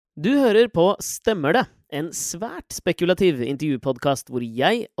Du hører på Stemmer det? En svært spekulativ intervjupodcast hvor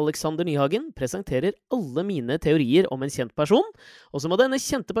jeg, Alexander Nyhagen, presenterer alle mine teorier om en kjent person, og så må denne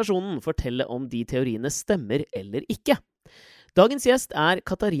kjente personen fortelle om de teoriene stemmer eller ikke. Dagens gjest er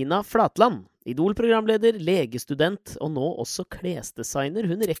Katarina Flatland, Idol-programleder, legestudent og nå også klesdesigner.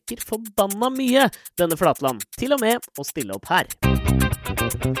 Hun rekker forbanna mye, denne Flatland, til og med å stille opp her.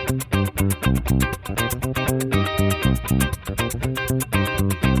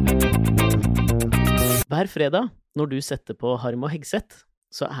 Hver fredag, når du setter på Harm og Hegseth,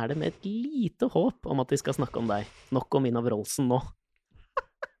 så er det med et lite håp om at de skal snakke om deg. Nok om Ina Wroldsen nå.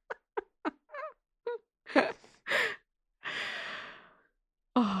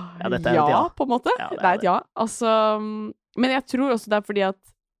 Ja, dette er et ja, på en måte. Ja, det er et ja. Altså, men jeg tror også det er fordi at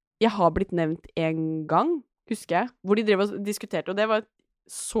jeg har blitt nevnt en gang, husker jeg, hvor de drev og diskuterte, og det var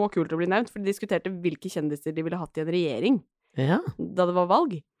så kult å bli nevnt, for de diskuterte hvilke kjendiser de ville hatt i en regjering da det var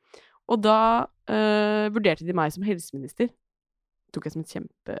valg. Og da vurderte de meg som helseminister. Tok jeg som et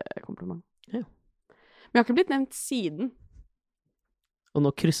kjempekompliment. Ja. Men jeg har ikke blitt nevnt siden. Og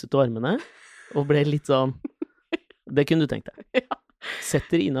nå krysset du armene, og ble litt sånn... Det kunne du tenkt deg. Ja.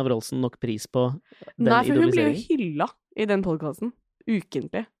 Setter Ina Wroldsen nok pris på den idoliseringen? Nei, for hun blir jo hylla i den podcasten.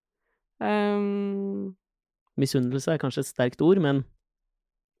 Ukentlig. Misunnelse er kanskje et sterkt ord, men...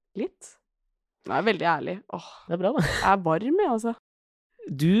 Litt. Jeg er veldig ærlig. Det er bra, da. Jeg er varm, jeg, altså.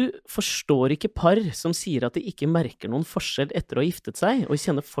 Du forstår ikke par som sier at de ikke merker noen forskjell etter å ha giftet seg, og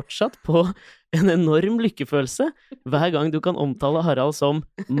kjenner fortsatt på en enorm lykkefølelse hver gang du kan omtale Harald som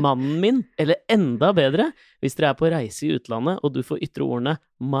mannen min, eller enda bedre, hvis dere er på reise i utlandet, og du får ytre ordene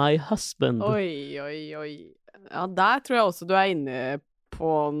 «my husband». Oi. Ja, der tror jeg også du er inne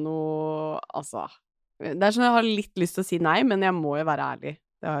på noe, altså. Det er sånn jeg har litt lyst til å si nei, men jeg må jo være ærlig.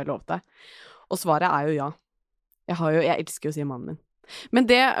 Det har jeg lovet deg. Og svaret er jo ja. Jeg elsker jo å si mannen min. Men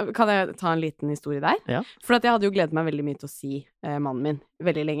det, kan jeg ta en liten historie der? Ja. For at jeg hadde jo gledet meg veldig mye til å si mannen min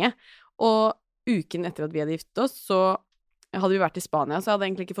veldig lenge. Og uken etter at vi hadde giftet oss, så hadde vi vært i Spania, så jeg hadde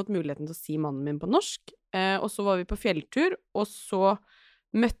egentlig ikke fått muligheten til å si mannen min på norsk. Og så var vi på fjelltur, og så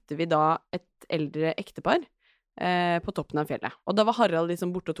møtte vi da et eldre ektepar på toppen av fjellet. Og da var Harald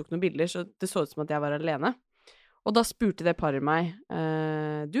liksom borte og tok noen bilder, så det så ut som at jeg var alene. Og da spurte det paret meg,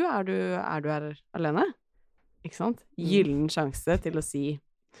 er du her alene? Ikke sant? Gyllen sjanse til å si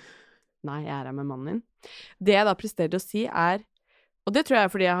nei, jeg er her med mannen din. Det jeg da presterer å si er, og det tror jeg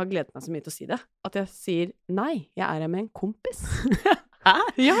er fordi jeg har gledet meg så mye til å si det, at jeg sier nei, jeg er her med en kompis. Hæ?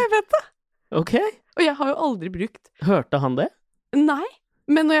 Ja, jeg vet det. Ok. Og jeg har jo aldri brukt... Hørte han det? Nei,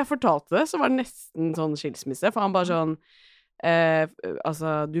 men når jeg fortalte det, så var det nesten sånn skilsmisse, for han bare sånn,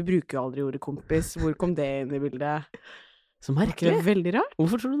 altså, du bruker jo aldri ordet kompis, hvor kom det inn i bildet? Så merkelig. Det er veldig rart.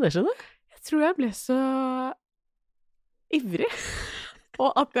 Hvorfor tror du det skjedde? Jeg tror jeg ble så... ivrig,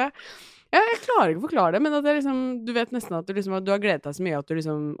 og at jeg klarer ikke å forklare det, men at jeg liksom, du vet nesten at du har gledet deg så mye at du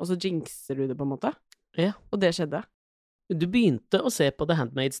liksom, og så jinxer du det på en måte. Ja. Og det skjedde. Du begynte å se på The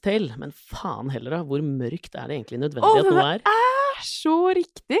Handmaid's Tale, men faen heller da, hvor mørkt er det egentlig nødvendig at noe er? Det er så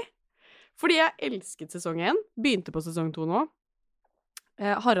riktig! Fordi jeg elsket sesong 1, begynte på sesong 2 nå.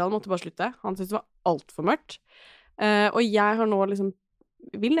 Harald måtte bare slutte, han syntes det var alt for mørkt. Og jeg har nå liksom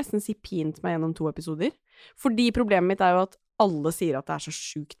vil nesten si pint meg gjennom 2 episoder. Fordi problemet mitt er jo at alle sier at det er så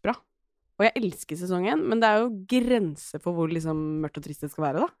sjukt bra. Og jeg elsker sesongen, men det er jo grenser for hvor liksom mørkt og trist det skal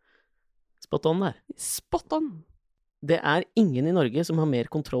være, da. Spot on der. Spot on. Det er ingen i Norge som har mer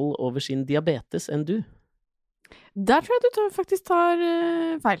kontroll over sin diabetes enn du. Der tror jeg du faktisk tar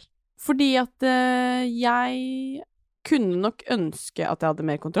feil. Fordi at jeg kunne nok ønske at jeg hadde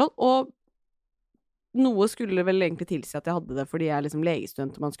mer kontroll, og noe skulle vel egentlig tilsi at jeg hadde det fordi jeg er liksom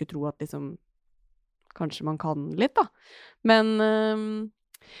legestudent, og man skulle tro at liksom kanskje man kan litt, da. Men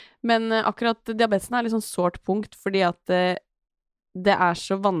akkurat diabetesen er litt sånn sårt punkt, fordi at det er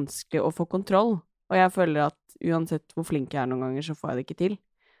så vanskelig å få kontroll, og jeg føler at uansett hvor flink jeg er noen ganger, så får jeg det ikke til.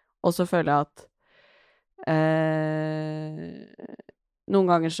 Og så føler jeg at noen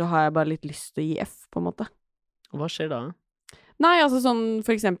ganger så har jeg bare litt lyst til å gi F, på en måte. Hva skjer da? Nei, altså sånn,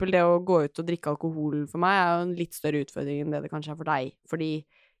 for eksempel det å gå ut og drikke alkohol for meg er jo en litt større utfordring enn det kanskje er for deg, fordi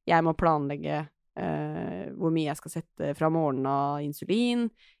jeg må planlegge hvor mye jeg skal sette fra morgenen av insulin,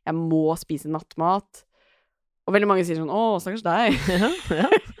 jeg må spise nattmat, og veldig mange sier sånn, stakkars deg. Ja.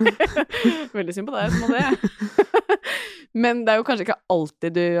 Veldig synd på deg som må det. Men det er jo kanskje ikke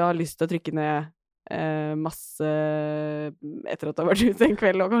alltid du har lyst til å trykke ned masse etter at du har vært ute en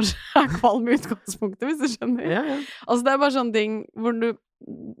kveld og kanskje er kvalm i utgangspunktet, hvis du skjønner. Ja. Altså det er bare sånne ting hvor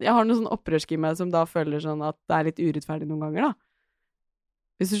jeg har noe sånn opprørsk i meg som da føler sånn at det er litt urettferdig noen ganger, da.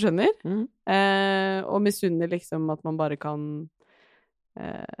 Hvis du skjønner. Og misunner liksom at man bare kan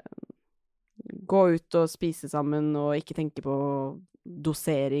gå ut og spise sammen og ikke tenke på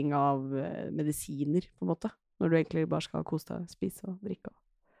dosering av medisiner, på en måte. Når du egentlig bare skal kose deg, spise og drikke.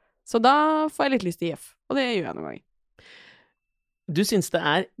 Så da får jeg litt lyst til IF, og det gjør jeg noen ganger. Du synes det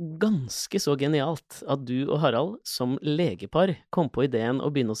er ganske så genialt at du og Harald som legepar kom på ideen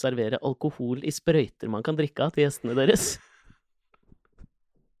å begynne å servere alkohol i sprøyter man kan drikke av til gjestene deres.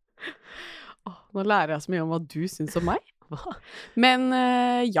 Nå lærer jeg så mye om hva du synes om meg. Hva? Men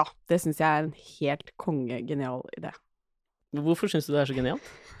ja, det synes jeg er en helt kongegenial idé. Hvorfor synes du det er så genialt?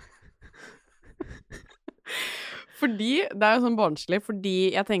 Fordi, det er jo sånn barnslig,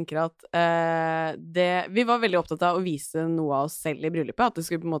 fordi jeg tenker at vi var veldig opptatt av å vise noe av oss selv i bryllupet, at det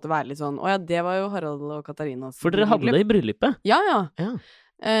skulle på en måte være litt sånn, åja, det var jo Harald og Katarinas For dere hadde det i bryllupet? Ja. Ja.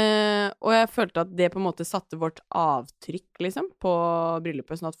 Og jeg følte at det på en måte satte vårt avtrykk, liksom, på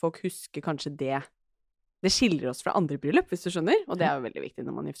bryllupet, sånn at folk husker kanskje det. Det skiller oss fra andre bryllup, hvis du skjønner, og det er jo veldig viktig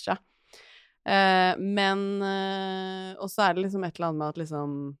når man gifter seg. Men, og så er det liksom et eller annet med at liksom,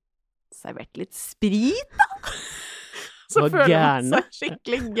 servert litt sprit, da! Så føler man seg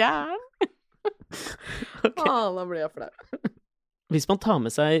skikkelig gæren. Okay. Da blir jeg flau. Hvis man tar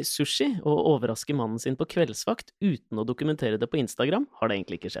med seg sushi og overrasker mannen sin på kveldsvakt uten å dokumentere det på Instagram, har det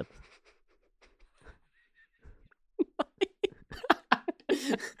egentlig ikke skjedd.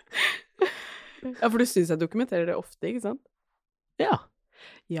 Ja, for du synes jeg dokumenterer det ofte, ikke sant? Ja.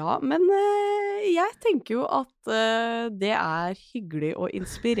 Ja, men jeg tenker jo at det er hyggelig å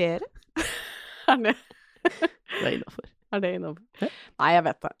inspirere. Er det? Det er innenfor. Er det innenfor? Ja. Nei, jeg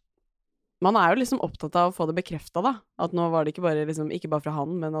vet det. Man er jo liksom opptatt av å få det bekreftet, da. At nå var det ikke bare, liksom, ikke bare fra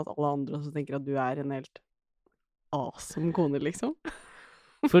han, men at alle andre også tenker at du er en helt awesome kone, liksom.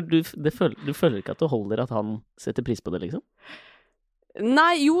 For du føler ikke at det holder at han setter pris på det, liksom?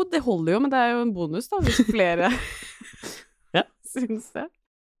 Nei, jo, det holder jo, men det er jo en bonus, da, hvis flere ja. Syns det.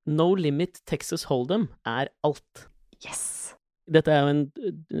 No Limit Texas Hold'em er alt. Yes! Dette er jo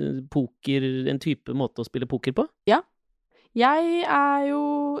en type måte å spille poker på? Ja. Jeg er jo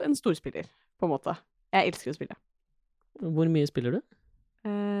en storspiller, på en måte. Jeg elsker å spille. Hvor mye spiller du?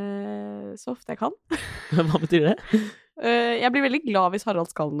 Så ofte jeg kan. Hva betyr det? Jeg blir veldig glad hvis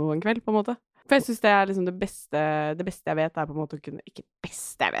Harald skal noe en kveld, på en måte. For jeg synes det er liksom det beste jeg vet er på en måte å kunne, ikke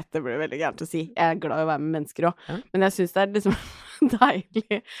beste jeg vet, det blir veldig gærent å si. Jeg er glad i å være med mennesker også. Ja. Men jeg synes det er liksom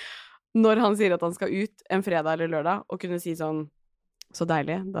deilig når han sier at han skal ut en fredag eller lørdag, og kunne si sånn, så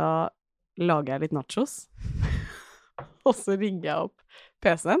deilig, da lager jeg litt nachos. Og så ringer jeg opp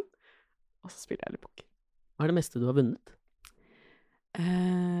PC-en, og så spiller jeg litt poker. Hva er det meste du har vunnet?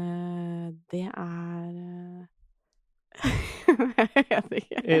 Det er jeg vet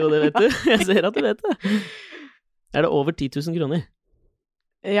ikke. Jo, det vet du. Jeg ser at du vet det. Er det over 10 000 kroner?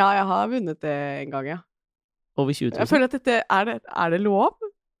 Ja, jeg har vunnet det en gang, ja. Over 20 000? Jeg føler at dette, er det lov?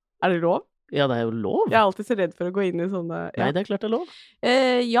 Er det lov? Ja, det er jo lov. Jeg er alltid så redd for å gå inn i sånne... Ja. Nei, det er klart det er lov.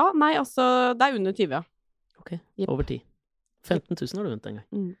 Ja, nei, altså, det er under 20, ja. Ok, over 10. 15 000 har du vunnet en gang.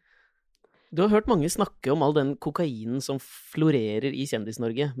 Mm. Du har hørt mange snakke om all den kokainen som florerer i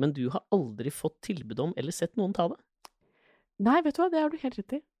Kjendis-Norge, men du har aldri fått tilbud om eller sett noen ta det? Nei, vet du hva, det har du helt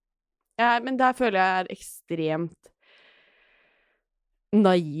rett i. Men der føler jeg er ekstremt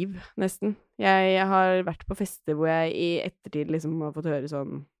naiv, nesten. Jeg har vært på fester hvor jeg i ettertid liksom har fått høre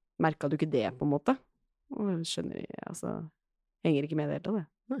sånn, merket du ikke det, på en måte? Og skjønner jeg, altså, henger ikke med det helt av det.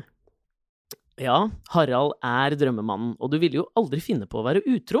 Nei. Ja, Harald er drømmemannen, og du ville jo aldri finne på å være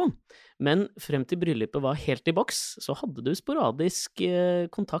utro. Men frem til bryllupet var helt i boks, så hadde du sporadisk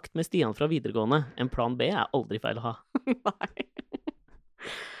kontakt med Stian fra videregående. En plan B er aldri feil å ha.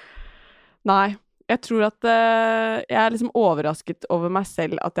 Nei, jeg tror at jeg er liksom overrasket over meg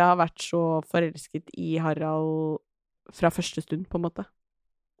selv at jeg har vært så forelsket i Harald fra første stund, på en måte.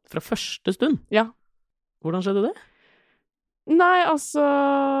 Fra første stund? Ja. Hvordan skjedde det? Nei, altså,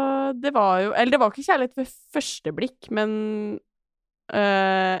 det var jo, eller det var ikke kjærlighet ved første blikk, men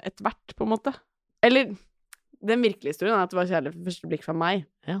etter hvert, på en måte. Eller, den virkelige historien er at det var kjærlighet ved første blikk fra meg.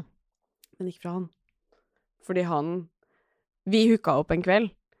 Ja. Men ikke fra han. Fordi vi hooka opp en kveld,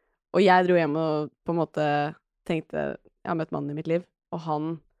 og jeg dro hjem og på en måte tenkte, jeg har møtt mannen i mitt liv,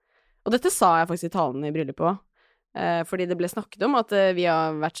 og dette sa jeg faktisk i talen i bryllupet også. Fordi det ble snakket om at vi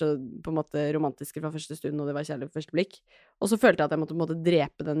har vært så på en måte romantiske fra første stund, og det var kjærlig på første blikk. Og så følte jeg at jeg måtte på en måte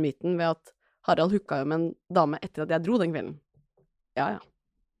drepe den myten ved at Harald hooka jo med en dame etter at jeg dro den kvelden. Ja.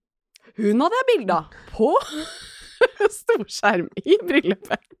 Hun hadde jeg bildet av på storskjerm i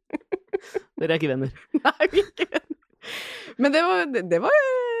bryllupet. Dere er ikke venner? Nei, vi er ikke venner. Men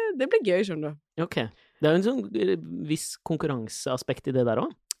det ble gøy, skjønner du. Ok. Det er jo en sånn viss konkurranseaspekt i det der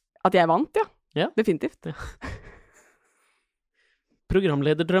også. At jeg vant, ja. Ja. Definitivt. Ja.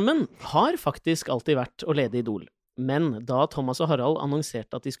 Programlederdrømmen har faktisk alltid vært å lede Idol. Men da Thomas og Harald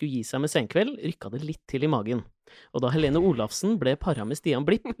annonserte at de skulle gi seg med Senkveld, rykket det litt til i magen. Og da Helene Olafsen ble paret med Stian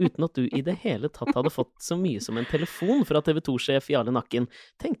Blipp, uten at du i det hele tatt hadde fått så mye som en telefon fra TV 2-sjef Jarle Nakken,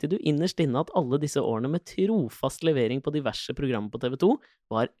 tenkte du innerst inne at alle disse årene med trofast levering på diverse programmer på TV 2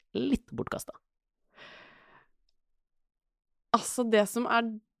 var litt bortkastet. Altså, det er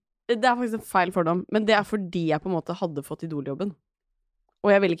faktisk en feil fordom, men det er fordi jeg på en måte hadde fått Idol-jobben. Og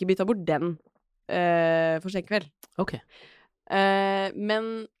jeg ville ikke bytte bort den for Senkveld. Ok.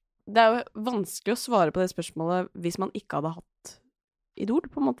 Men det er jo vanskelig å svare på det spørsmålet hvis man ikke hadde hatt Idol,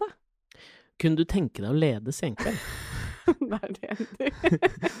 på en måte. Kunne du tenke deg å lede Senkveld? Det er det.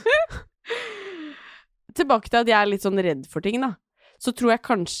 Tilbake til at jeg er litt sånn redd for ting, da. Så tror jeg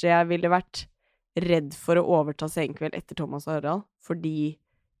kanskje jeg ville vært redd for å overta Senkveld etter Thomas og Harald, fordi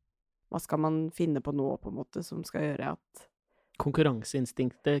hva skal man finne på nå, på en måte, som skal gjøre at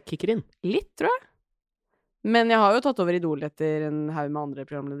Konkurranseinstinktet kicker inn? Litt, tror jeg. Men jeg har jo tatt over Idol etter en haug med andre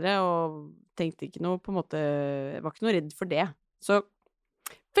programledere, og tenkte ikke noe, på en måte, jeg var ikke noe redd for det. Så,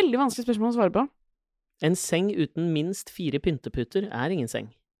 veldig vanskelig spørsmål å svare på. En seng uten minst 4 pynteputer er ingen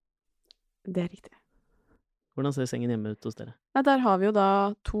seng. Det er riktig. Hvordan ser sengen hjemme ut hos dere? Nei, der har vi jo da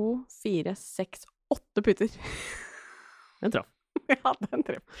 2, 4, 6, 8 puter. En traff. Ja, den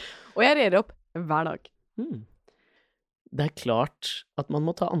treff. Og jeg rer opp hver dag. Det er klart at man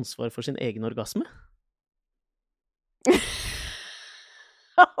må ta ansvar for sin egen orgasme.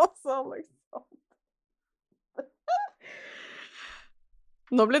 Altså, Alexander.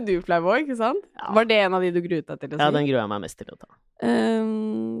 Nå ble du flau også, ikke sant? Ja. Var det en av de du gruet deg til å si? Ja, den gruer jeg meg mest til å ta.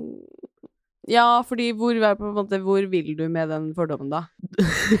 Ja, fordi hvor vil du med den fordommen da?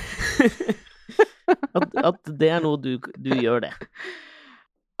 at det er noe du gjør det.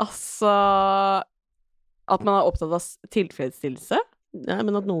 Altså, at man er opptatt av tilfredsstillelse? Nei,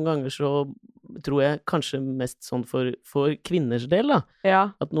 men at noen ganger så tror jeg kanskje mest sånn for kvinners del, da. Ja.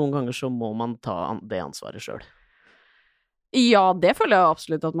 At noen ganger så må man ta det ansvaret selv. Ja, det føler jeg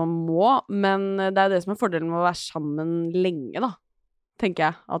absolutt at man må, men det er det som er fordelen med å være sammen lenge, da. Tenker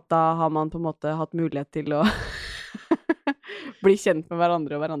jeg. At da har man på en måte hatt mulighet til å bli kjent med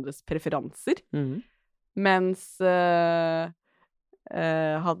hverandre og hverandres preferanser. Mens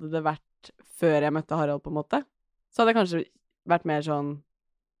hadde det vært før jeg møtte Harald, på en måte, så hadde jeg kanskje vært mer sånn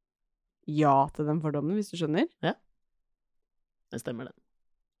ja til den fordommen, hvis du skjønner. Ja. Det stemmer,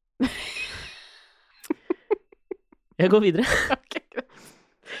 det. Jeg går videre. Okay, greit.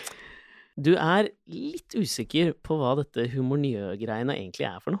 Du er litt usikker på hva dette humornjø-greiene egentlig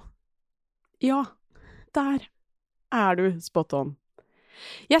er for noe. Ja, der er du spot on.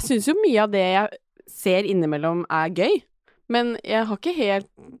 Jeg synes jo mye av det jeg ser innimellom er gøy, men jeg har ikke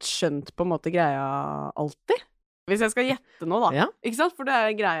helt skjønt på en måte greia alltid. Hvis jeg skal gjette nå, da. Ja. Ikke sant? For det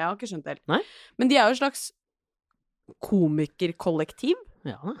er greia, jeg har ikke skjønt helt. Nei. Men de er jo et slags komikerkollektiv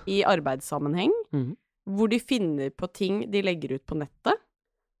i arbeidssammenheng, hvor de finner på ting de legger ut på nettet,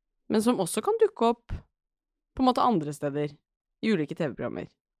 men som også kan dukke opp på en måte andre steder, i ulike TV-programmer.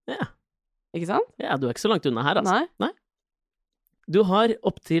 Ja. Ikke sant? Ja, du er ikke så langt unna her, altså. Nei. Du har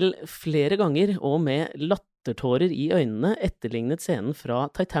opptil flere ganger, og med lattertårer i øynene, etterlignet scenen fra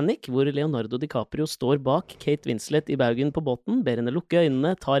Titanic, hvor Leonardo DiCaprio står bak Kate Winslet i baugen på båten, ber henne lukke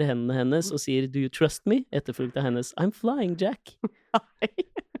øynene, tar hendene hennes og sier «Do you trust me?» etterfulgt av hennes «I'm flying, Jack». Nei.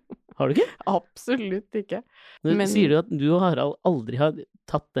 Har du ikke? Absolutt ikke. Men sier du at du og Harald aldri har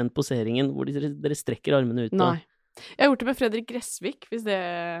tatt den poseringen hvor dere strekker armene ut? Nei. Jeg har gjort det med Fredrik Gressvik, hvis det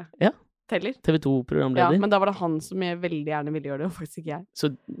teller. TV 2-programleder. Ja, men da var det han som jeg veldig gjerne ville gjøre det, og faktisk ikke jeg.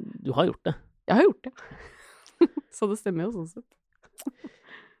 Så du har gjort det? Jeg har gjort det. Så det stemmer jo sånn sett.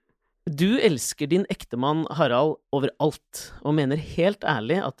 Du elsker din ektemann Harald overalt, og mener helt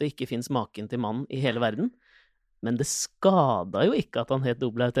ærlig at det ikke finnes maken til mann i hele verden. Men det skada jo ikke at han het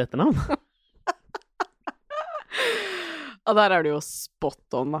Doblaut til etternavn. Ja, der er det jo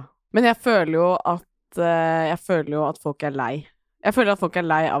spot on, da. Men jeg føler jo at folk er lei. Jeg føler at folk er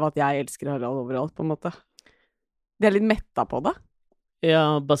lei av at jeg elsker Harald overalt, på en måte. De er litt metta på det.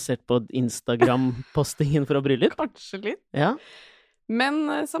 Ja, basert på Instagram-postingen fra bryllup? Kanskje litt. Ja.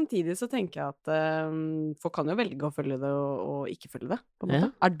 Men samtidig så tenker jeg at folk kan jo velge å følge det og ikke følge det, på en måte.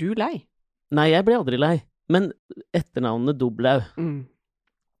 Ja. Er du lei? Nei, jeg ble aldri lei. Men etternavnet Doblau,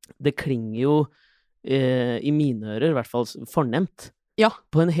 det klinger jo i mine ører, i hvert fall fornemt. Ja.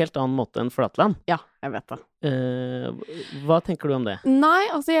 På en helt annen måte enn Flatland. Ja, jeg vet det. Hva tenker du om det? Nei,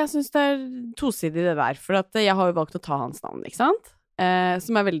 altså jeg synes det er tosidig det der, for at jeg har jo valgt å ta hans navn, ikke sant?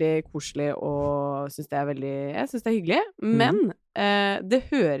 Som er veldig koselig, og jeg synes det er hyggelig. Men det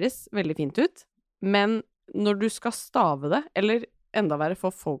høres veldig fint ut, men når du skal stave det, eller enda verre,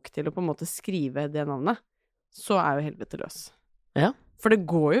 få folk til å på en måte skrive det navnet, så jo helvete løs. Ja. For det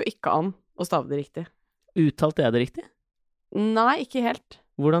går jo ikke an å stave det riktig. Uttalte jeg det riktig? Nei, ikke helt.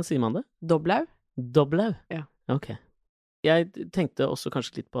 Hvordan sier man det? Doblaug. Doblaug? Ja. Ok. Jeg tenkte også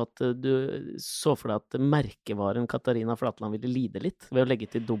kanskje litt på at du så for deg at merkevaren Katarina Flatland ville lide litt ved å legge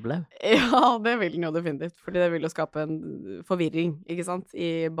til Doblaug. Ja, det vil den jo definitivt, fordi det vil jo skape en forvirring, ikke sant,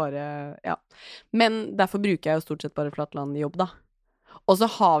 i bare, ja. Men derfor bruker jeg jo stort sett bare Flatland i jobb, da. Og så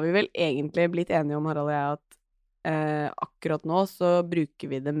har vi vel egentlig blitt enige om, Harald og jeg, at akkurat nå så bruker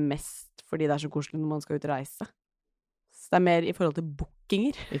vi det mest fordi det så koselig når man skal ut og reise. Så det mer i forhold til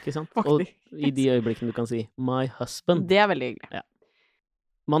bookinger. Ikke sant? Faktisk. Og i de øyeblikkene du kan si my husband. Det veldig hyggelig. Ja.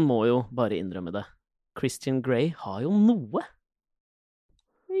 Man må jo bare innrømme det. Christian Grey har jo noe.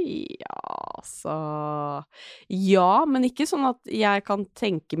 Ja, altså ja, men ikke sånn at jeg kan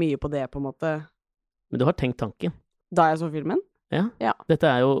tenke mye på det, på en måte. Men du har tenkt tanken. Da jeg så filmen? Ja. Ja.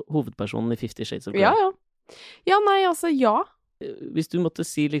 Dette jo hovedpersonen i 50 Shades of Grey. Ja, ja. Ja, nei, altså, ja. Hvis du måtte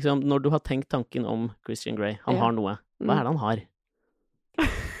si liksom, når du har tenkt tanken om Christian Grey, han har noe. Hva det han har?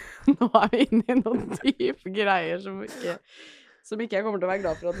 Nå vi inne i noen dype greier som ikke jeg kommer til å være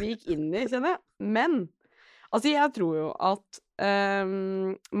glad for at vi gikk inn i, kjenner jeg. Men, altså, jeg tror jo at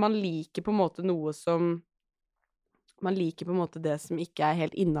man liker på en måte noe som man liker på en måte det som ikke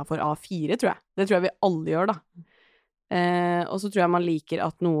helt innenfor A4, tror jeg. Det tror jeg vi alle gjør, da. Og så tror jeg man liker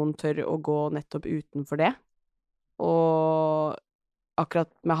at noen tør å gå nettopp utenfor det. Og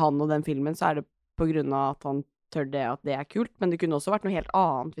akkurat med han og den filmen så det på grunn av at han tør det, at det kult. Men det kunne også vært noe helt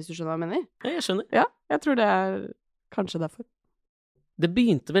annet, hvis du skjønner hva jeg mener. Ja, jeg skjønner. Ja, jeg tror det kanskje derfor. Det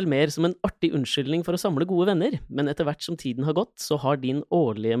begynte vel mer som en artig unnskyldning for å samle gode venner, men etter hvert som tiden har gått, så har din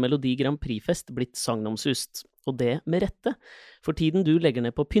årlige Melodi Grand Prix-fest blitt sagnomsust. Og det med rette. For tiden du legger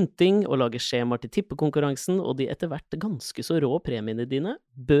ned på pynting og lager skjemaer til tippekonkurransen og de etter hvert ganske så rå premiene dine,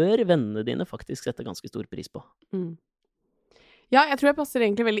 bør vennene dine faktisk sette ganske stor pris på. Ja, jeg tror jeg passer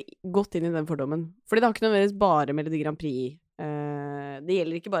egentlig veldig godt inn i den fordommen. Fordi det har ikke nødvendigvis bare Melodi Grand Prix. Det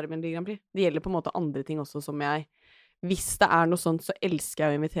gjelder ikke bare Melodi Grand Prix. Det gjelder på en måte andre ting også som jeg... Hvis det noe sånt, så elsker jeg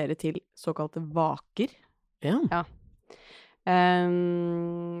å invitere til såkalte vaker. Ja.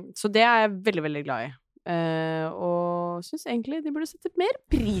 Så det jeg veldig, veldig glad i. Og synes egentlig de burde sette mer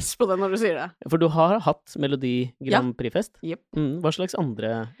pris på det når du sier det. For du har hatt Melodi Grand Prix-fest? Yep. Hva slags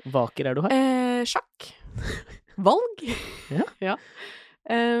andre vaker du har? Sjakk. Valg. Ja.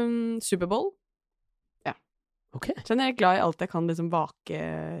 Superbowl. Ja. Ok. Så jeg glad i alt jeg kan liksom vake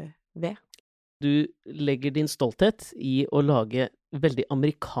ved. Du legger din stolthet i å lage veldig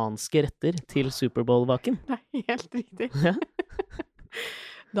amerikanske retter til Superbowl-vaken. Nei, helt riktig. Ja.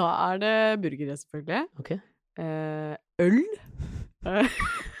 Da det burgere, selvfølgelig. Ok. Øl.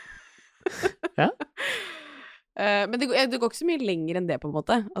 Ja. Men det går ikke så mye lenger enn det, på en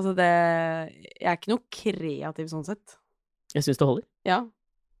måte. Altså, jeg ikke noe kreativ sånn sett. Jeg synes det holder. Ja.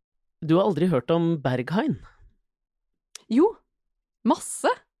 Du har aldri hørt om Berghain? Jo, masse.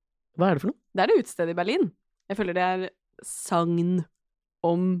 Hva det for noe? Det det utestedet i Berlin. Jeg føler det sagn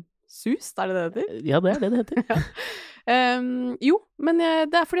om sus, det det heter? Ja, det det heter. Ja. Jo, men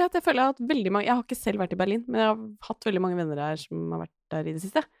det fordi at jeg føler at veldig mange... Jeg har ikke selv vært i Berlin, men jeg har hatt veldig mange venner her som har vært der i det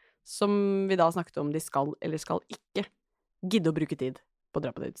siste, som vi da snakket om de skal eller skal ikke gidde å bruke tid på å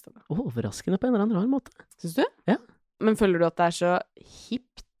dra på det utestedet. Overraskende på en eller annen rar måte. Synes du? Ja. Men føler du at det så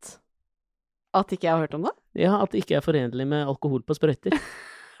hipt at ikke jeg har hørt om det? Ja, at det ikke forenlig med alkohol på sprøyter.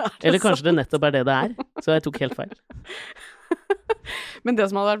 Eller kanskje det nettopp det så jeg tok helt feil. Men det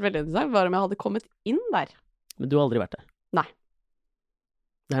som hadde vært veldig interessant var om jeg hadde kommet inn der. Men du har aldri vært der? Nei.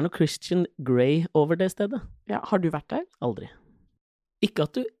 Det noe Christian Grey over det stedet. Ja, har du vært der? Aldri. Ikke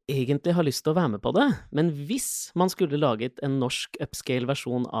at du egentlig har lyst til å være med på det, men hvis man skulle laget en norsk upscale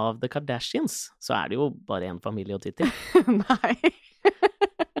versjon av The Kardashians, så det jo bare en familie å ty til. Nei.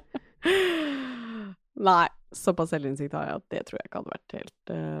 Nei, såpass selvinnsikt har jeg at det tror jeg ikke hadde vært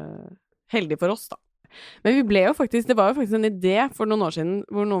helt heldig for oss, da. Men det var jo faktisk en idé for noen år siden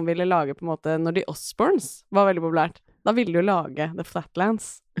hvor noen ville lage på en måte, når The Osbournes var veldig populært, da ville de jo lage The Flatlands.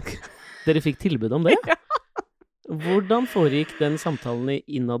 Dere fikk tilbud om det? Ja. Hvordan foregikk den samtalen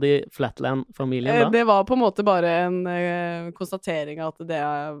innad i Flatland-familien da? Det var på en måte bare en konstatering av at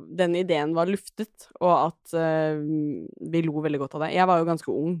den ideen var luftet, og at vi lo veldig godt av det. Jeg var jo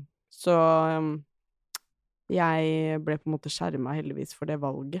ganske ung, så jeg ble på en måte skjermet heldigvis for det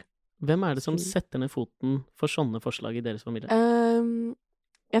valget. Hvem det som setter ned foten for sånne forslag i deres familie?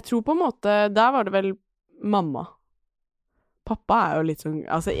 Jeg tror på en måte, der var det vel mamma. Pappa jo litt sånn,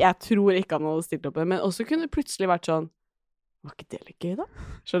 altså jeg tror ikke han hadde stilt opp, men også kunne det plutselig vært sånn, var ikke det litt gøy da?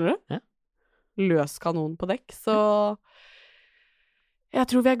 Skjønner du? Ja. Løs kanon på dekk, så Jeg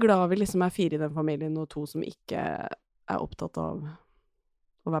tror vi glad vi liksom 4 i den familien, og 2 som ikke opptatt av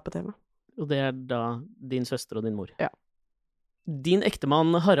å være på TV. Og det da din søster og din mor. Ja. Din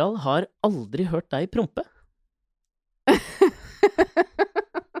ektemann Harald har aldri hørt deg prompe.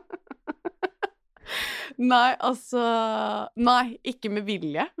 Nei, altså Nei, ikke med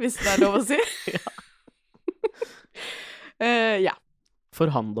vilje, hvis det lov å si. Ja. Får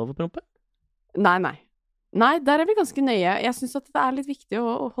han lov å prompe? Nei. Nei, der vi ganske nøye. Jeg synes at det litt viktig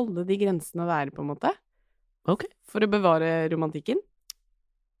å holde de grensene der, på en måte. Ok. For å bevare romantikken.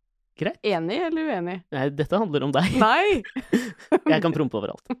 Greit. Enig eller uenig? Nei, dette handler om deg. Nei! Jeg kan prompe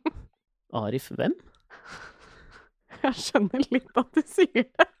overalt. Arif, hvem? Jeg skjønner litt at du sier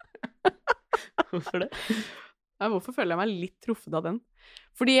det. Hvorfor det? Nei, hvorfor føler jeg meg litt truffet av den?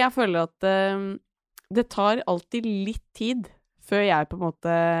 Fordi jeg føler at det tar alltid litt tid før jeg på en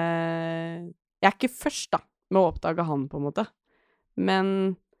måte... Jeg ikke først da, med å oppdage han på en måte.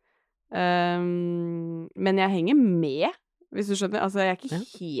 Men jeg henger med, hvis du skjønner. Altså, jeg ikke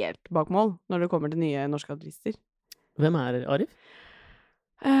helt bak mål når det kommer til nye norske artister. Hvem Arif?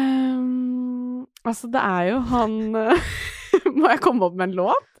 Altså, det jo han... Må jeg komme opp med en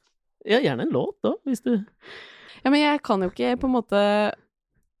låt? Ja, gjerne en låt da, hvis du... Ja, men jeg kan jo ikke på en måte...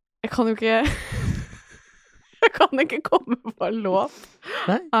 Jeg kan jo ikke... Jeg kan ikke komme på en låt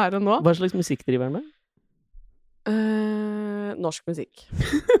her og nå. Hva slags musikk driver han med? Norsk musikk.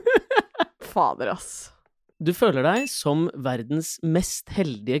 Fader, ass. Du føler deg som verdens mest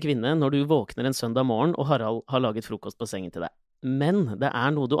heldige kvinne når du våkner en søndag morgen og Harald har laget frokost på sengen til deg. Men det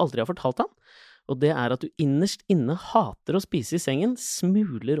noe du aldri har fortalt han, og det at du innerst inne hater å spise i sengen,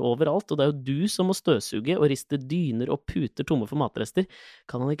 smuler overalt, og det jo du som må støvsuge og riste dyner og puter tomme for matrester.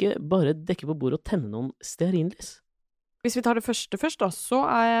 Kan han ikke bare dekke på bordet og tenne noen stearinlys? Hvis vi tar det første først da, så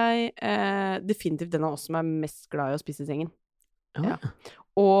jeg definitivt den av oss som mest glad i å spise i sengen. Ja.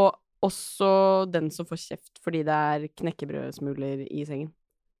 Og også den som får kjeft fordi det knekkebrødsmuler i sengen.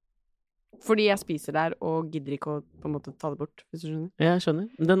 Fordi jeg spiser der og gidder ikke å på en måte ta det bort, hvis du skjønner. Jeg skjønner.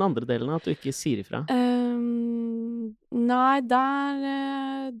 Den andre delen at du ikke sier ifra? Nei,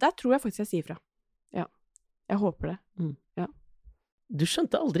 der tror jeg faktisk jeg sier ifra. Ja. Jeg håper det. Ja. Du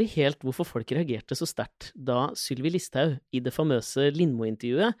skjønte aldri helt hvorfor folk reagerte så sterkt da Sylvi Listhaug i det famøse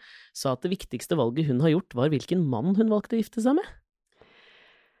Lindmo-intervjuet sa at det viktigste valget hun har gjort var hvilken mann hun valgte å gifte seg med?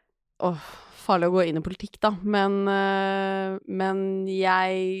 Farlig å gå inn i politikk da, men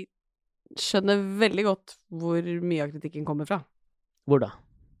jeg skjønner veldig godt hvor mye av kritikken kommer fra. Hvor da?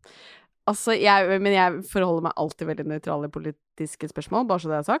 Altså, jeg forholder meg alltid veldig nøytral i politiske spørsmål, bare så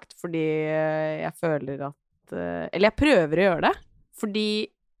det sagt, fordi jeg føler at eller jeg prøver å gjøre det, fordi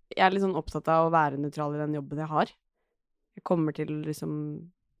jeg litt sånn opptatt av å være nøytral i den jobben jeg har. Jeg kommer til å liksom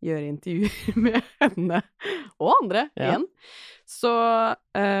gjøre intervjuer med henne og andre igjen. Så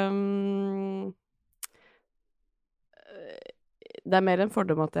det mer en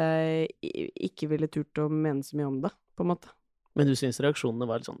fordom at jeg ikke ville turt å mene så mye om det, på en måte. Men du synes reaksjonene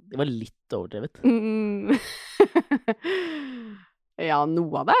var de var litt overdrevet? Ja,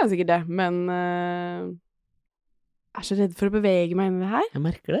 noe av det sikkert det, men jeg så redd for å bevege meg inn i det her. Jeg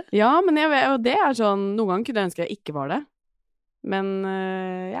merker det. Ja, men og det sånn, noen ganger kunne jeg ønske jeg ikke var det, men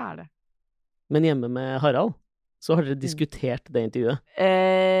jeg det. Men hjemme med Harald, så har dere diskutert det intervjuet?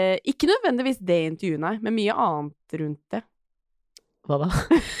 Ikke nødvendigvis det intervjuet, nei, men mye annet rundt det. Hva da?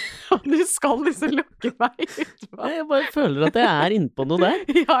 Du skal liksom lukke meg ut. Jeg bare føler at jeg inne på noe der.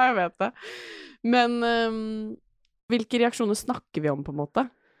 Ja, jeg vet det. Men hvilke reaksjoner snakker vi om, på en måte?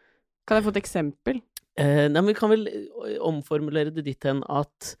 Kan jeg få et eksempel? Nei, vi kan vel omformulere det ditt hen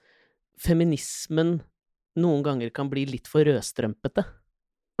at feminismen noen ganger kan bli litt for rødstrømpete.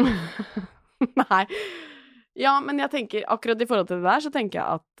 Nei. Ja, men jeg tenker, akkurat i forhold til det der, så tenker jeg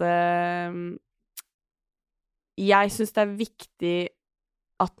at jeg synes det viktig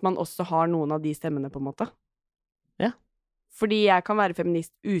at man også har noen av de stemmene, på en måte. Ja. Fordi jeg kan være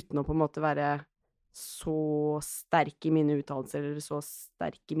feminist uten å på en måte være så sterk i mine uttalelser, eller så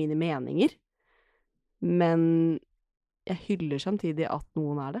sterk i mine meninger. Men jeg hyller samtidig at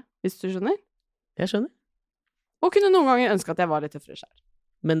noen det, hvis du skjønner. Jeg skjønner. Og kunne noen ganger ønske at jeg var litt tøffere selv.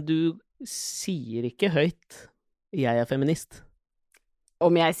 Men du sier ikke høyt 'jeg feminist'?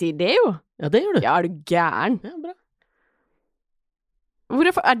 Om jeg sier det, jo? Ja, det gjør du. Ja, du gæren? Ja, bra.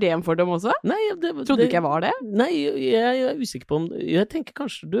 Hvorfor det en fordom også? Nei, Trodde du ikke jeg var det? Nei, jeg usikker på om... Jeg tenker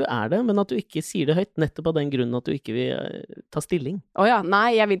kanskje du det, men at du ikke sier det høyt, nettopp av den grunnen at du ikke vil ta stilling. Ja,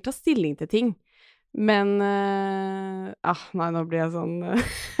 nei, jeg vil ta stilling til ting. Men nei, nå blir jeg sånn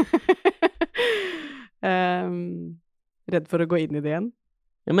redd for å gå inn i det igjen.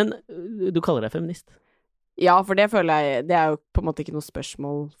 Ja, men du kaller deg feminist? Ja, for det føler jeg, det jo på en måte ikke noe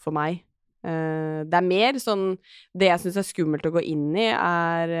spørsmål for meg. Det mer sånn, det jeg synes skummelt å gå inn i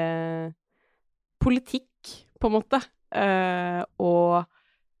politikk, på en måte. Og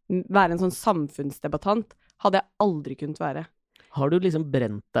være en sånn samfunnsdebattant hadde jeg aldri kunnet være. Har du liksom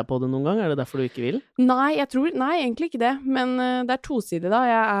brent deg på det noen gang? Det derfor du ikke vil? Nei, egentlig ikke det. Men det tosidig da.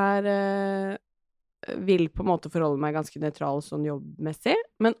 Jeg vil på en måte forholde meg ganske nøytral sånn jobbmessig,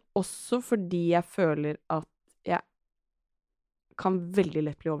 men også fordi jeg føler at jeg kan veldig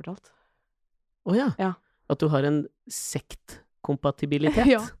lett bli overtalt. Åja. Ja. At du har en sektkompatibilitet?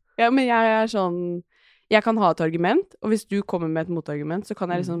 Ja, men jeg sånn, jeg kan ha et argument, og hvis du kommer med et motargument, så kan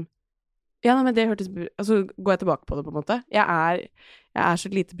jeg liksom ja, nei, men det hørtes... Altså, går jeg tilbake på det, på en måte. Jeg er så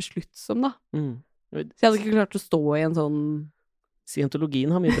lite besluttsom, da. Så jeg hadde ikke klart å stå i en sånn... Scientologien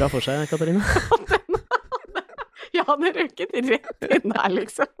har mye bra for seg, Katarina. Ja, det røket rett inn her,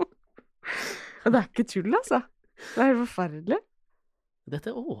 liksom. Det ikke tull, altså. Det helt forferdelig.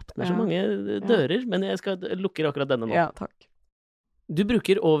 Dette åpner så mange dører, men jeg skal lukke akkurat denne nå. Ja, takk. Du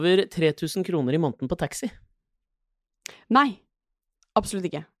bruker over 3000 kroner i måneden på taxi. Nei. Absolutt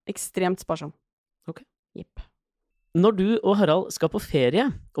ikke. Ekstremt sparsom. Ok. Jepp. Når du og Harald skal på ferie,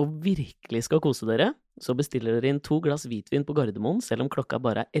 og virkelig skal kose dere, så bestiller dere inn 2 glass hvitvin på Gardermoen, selv om klokka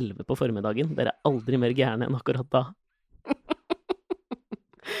bare 11 på formiddagen. Dere aldri mer gærne enn akkurat da.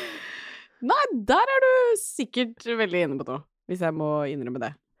 Nei, der du sikkert veldig inne på noe, hvis jeg må innrømme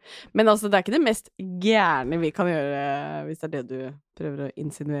det. Men altså, det ikke det mest gærne vi kan gjøre, hvis det det du prøver å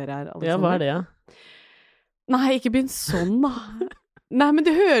insinuere her, Alexander. Ja, hva det, ja? Nei, ikke begynn sånn, da. Nei, men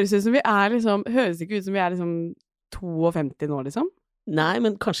det høres ut som vi liksom, høres ikke ut som vi liksom 52 nå, liksom? Nei,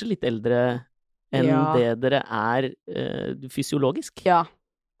 men kanskje litt eldre enn det dere fysiologisk. Ja,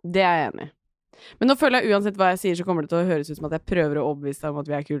 det jeg enig i. Men nå føler jeg uansett hva jeg sier, så kommer det til å høres ut som at jeg prøver å overbevise deg om at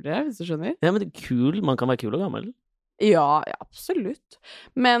vi kulere, hvis du skjønner? Ja, men kul, man kan være kul og gammel. Ja, absolutt.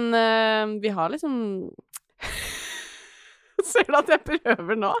 Men vi har liksom... Ser du at jeg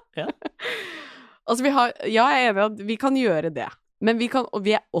prøver nå? Ja. Altså, jeg enig i at vi kan gjøre det. Men og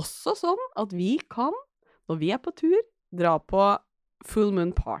vi også sånn at vi kan, når vi på tur, dra på full moon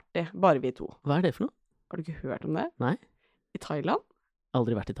party, bare vi 2. Hva det for noe? Har du ikke hørt om det? Nei. I Thailand?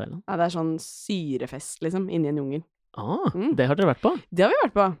 Aldri vært i Thailand. Ja, det sånn syrefest, liksom, inni en jungel. Det har dere vært på? Det har vi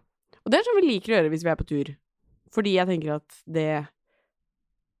vært på. Og det sånn vi liker å gjøre hvis vi på tur. Fordi jeg tenker at det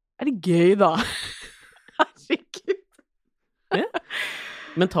litt gøy, da. Herregud. Ja.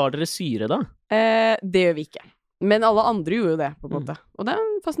 Men tar dere syre, da? Det gjør vi ikke. Men alle andre gjorde jo det, på en måte. Og det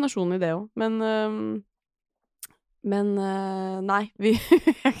en fascinasjon i det også. Men nei,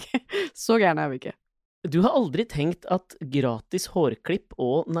 så gærne vi ikke. Du har aldri tenkt at gratis hårklipp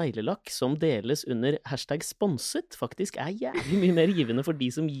og neglelakk som deles under #sponset faktisk jævlig mye mer givende for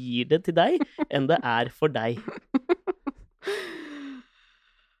de som gir det til deg, enn det for deg?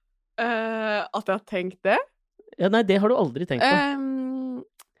 At jeg har tenkt det? Ja, nei, det har du aldri tenkt på.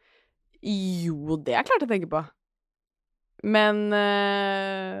 Jo, det klart jeg tenker på. Men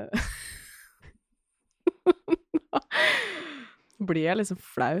blir jeg liksom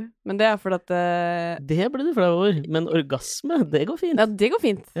flau. Men det fordi at Det ble du flau over. Men orgasme, det går fint. Ja, det går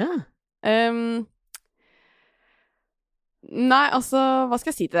fint. Ja. Nei, altså, hva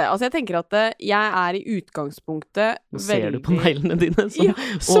skal jeg si til det? Altså, jeg tenker at jeg i utgangspunktet Nå ser du på neglene dine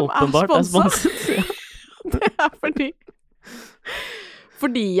som åpenbart sponset. Ja, det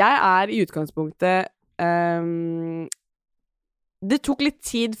fordi jeg i utgangspunktet det tok litt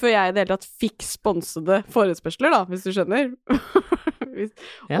tid før jeg i det hele tatt fikk sponsede forespørsler, da, hvis du skjønner.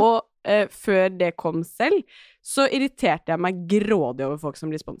 Ja. Og før det kom selv, så irriterte jeg meg grådig over folk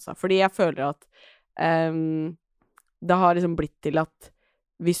som blir sponset. Fordi jeg føler at det har liksom blitt til at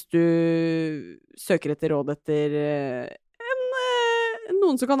hvis du søker etter råd etter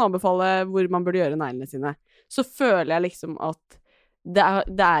noen som kan anbefale hvor man burde gjøre neglene sine, så føler jeg liksom at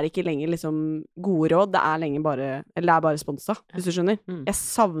det ikke lenger liksom gode råd, det lenger bare, eller det bare sponsa, hvis du skjønner. Jeg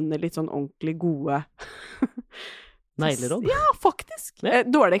savner litt sånn ordentlig gode negleråd. Ja, faktisk.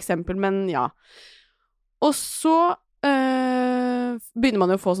 Dårlig eksempel, men ja. Og så begynner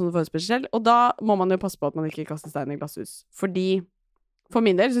man jo å få sånne forespørsel, og da må man jo passe på at man ikke kaster stein i glasshus. Fordi, for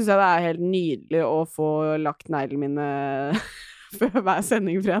min del synes jeg det helt nydelig å få lagt neglene mine før hver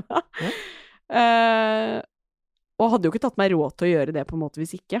sending fredag. Ja. Og hadde jo ikke tatt meg råd til å gjøre det på en måte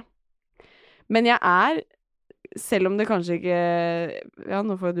hvis ikke. Men jeg selv om det kanskje ikke... Ja,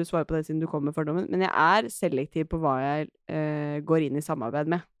 nå får du svare på det siden du kommer med fordommen, men jeg selektiv på hva jeg går inn i samarbeid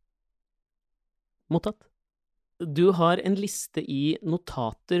med. Mottatt. Du har en liste i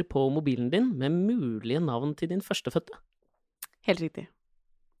notater på mobilen din med mulige navn til din førstefødte. Helt riktig.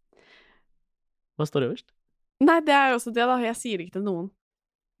 Hva står øverst? Nei, det er jo også det da. Jeg sier det ikke til noen.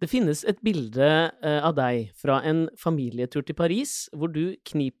 Det finnes et bilde av deg fra en familietur til Paris, hvor du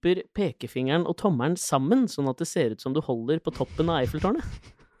kniper pekefingeren og tommelen sammen, sånn at det ser ut som du holder på toppen av Eiffeltårnet.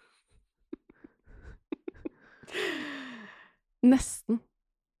 Nesten.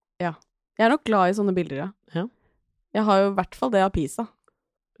 Ja. Jeg er nok glad i sånne bilder, Ja. Jeg har jo i hvert fall det av Pisa.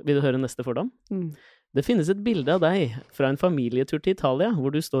 Vil du høre neste fordom? Det finnes et bilde av deg fra en familietur til Italia,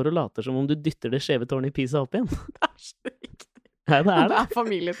 hvor du står og later som om du dytter det skjeve tårnet i Pisa opp igjen. Det er så riktig. Ja, det er det. Det er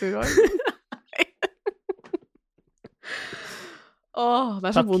familietur også. Åh, det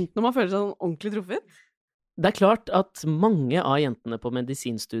er så Takk. vondt når man føler seg sånn ordentlig truffet. Det er klart at mange av jentene på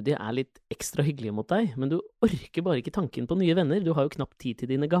medisinstudiet er litt ekstra hyggelige mot deg, men du orker bare ikke tanken på nye venner. Du har jo knapt tid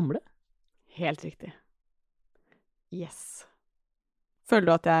til dine gamle. Helt riktig. Yes. Føler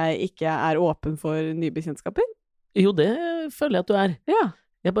du at jeg ikke er åpen for nye bekjentskaper? Jo, det føler jeg at du er. Ja.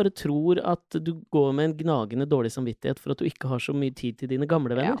 Jeg bare tror at du går med en gnagende dårlig samvittighet for at du ikke har så mye tid til dine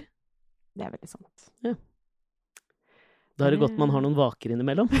gamle venner. Det er veldig sant. Ja. Da er det godt man har noen vaker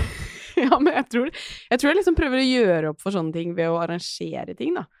innimellom. Ja, men jeg tror jeg liksom prøver å gjøre opp for sånne ting ved å arrangere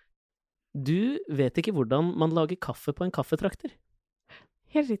ting, da. Du vet ikke hvordan man lager kaffe på en kaffetrakter.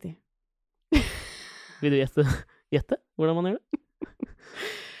 Helt riktig. Vil du gjette hvordan man gjør det?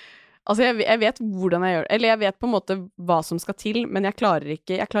 Altså, jeg vet hvordan jeg gjør det. Eller jeg vet på en måte hva som skal til, men jeg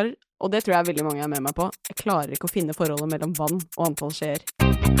klarer, og det tror jeg veldig mange er med meg på, jeg klarer ikke å finne forholdet mellom vann og antall skjeer.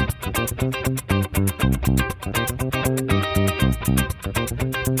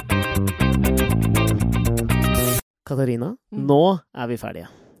 Katarina, nå er vi ferdige.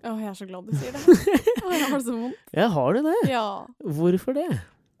 Åh, jeg er så glad du sier det. Åh, jeg har det så vondt. Ja, har du det? Ja. Hvorfor det?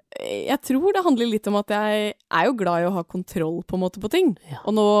 Jeg tror det handler litt om at jeg er jo glad i å ha kontroll på en måte på ting. Ja.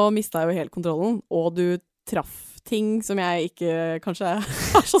 Og nå mistet jeg jo helt kontrollen, og du traff ting som jeg ikke kanskje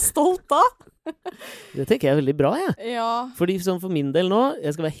er så stolt av. Det tenker jeg er veldig bra, jeg. Ja. Fordi sånn for min del nå,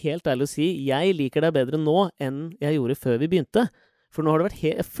 jeg skal være helt ærlig og si, jeg liker deg bedre nå enn jeg gjorde før vi begynte. For nå har det vært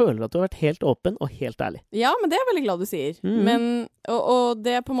jeg føler at du har vært helt åpen og helt ærlig. Ja, men det er jeg veldig glad du sier. Men, og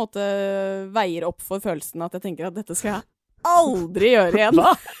det på en måte veier opp for følelsen at jeg tenker at dette skal jeg aldri gjøre igjen.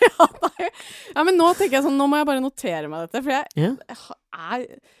 Hva? Ja, men nå tenker jeg sånn, nå må jeg bare notere meg dette, for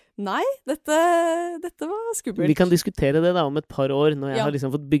nei, dette var skummelt. Vi kan diskutere det da om et par år, når jeg har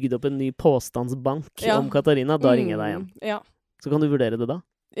liksom fått bygd opp en ny påstandsbank om Katarina, da ringer jeg deg igjen. Ja. Så kan du vurdere det da.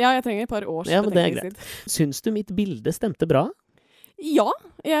 Ja, jeg trenger et par års. Ja, men det er greit. Syns du mitt bilde stemte bra? Ja,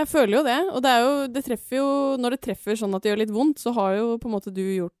 jeg føler jo det. Og det treffer jo, når det treffer sånn at det gjør litt vondt, så har jo på en måte du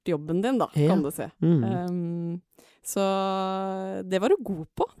gjort jobben din da, kan du se. Så det var du god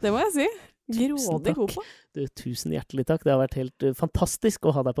på, det må jeg si. Grådig god på. Tusen hjertelig takk. Det har vært helt fantastisk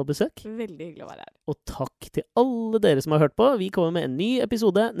å ha deg på besøk. Veldig hyggelig å være her. Og takk til alle dere som har hørt på. Vi kommer med en ny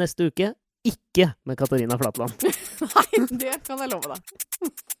episode neste uke. Ikke med Katarina Flatland. Nei, det kan jeg love deg.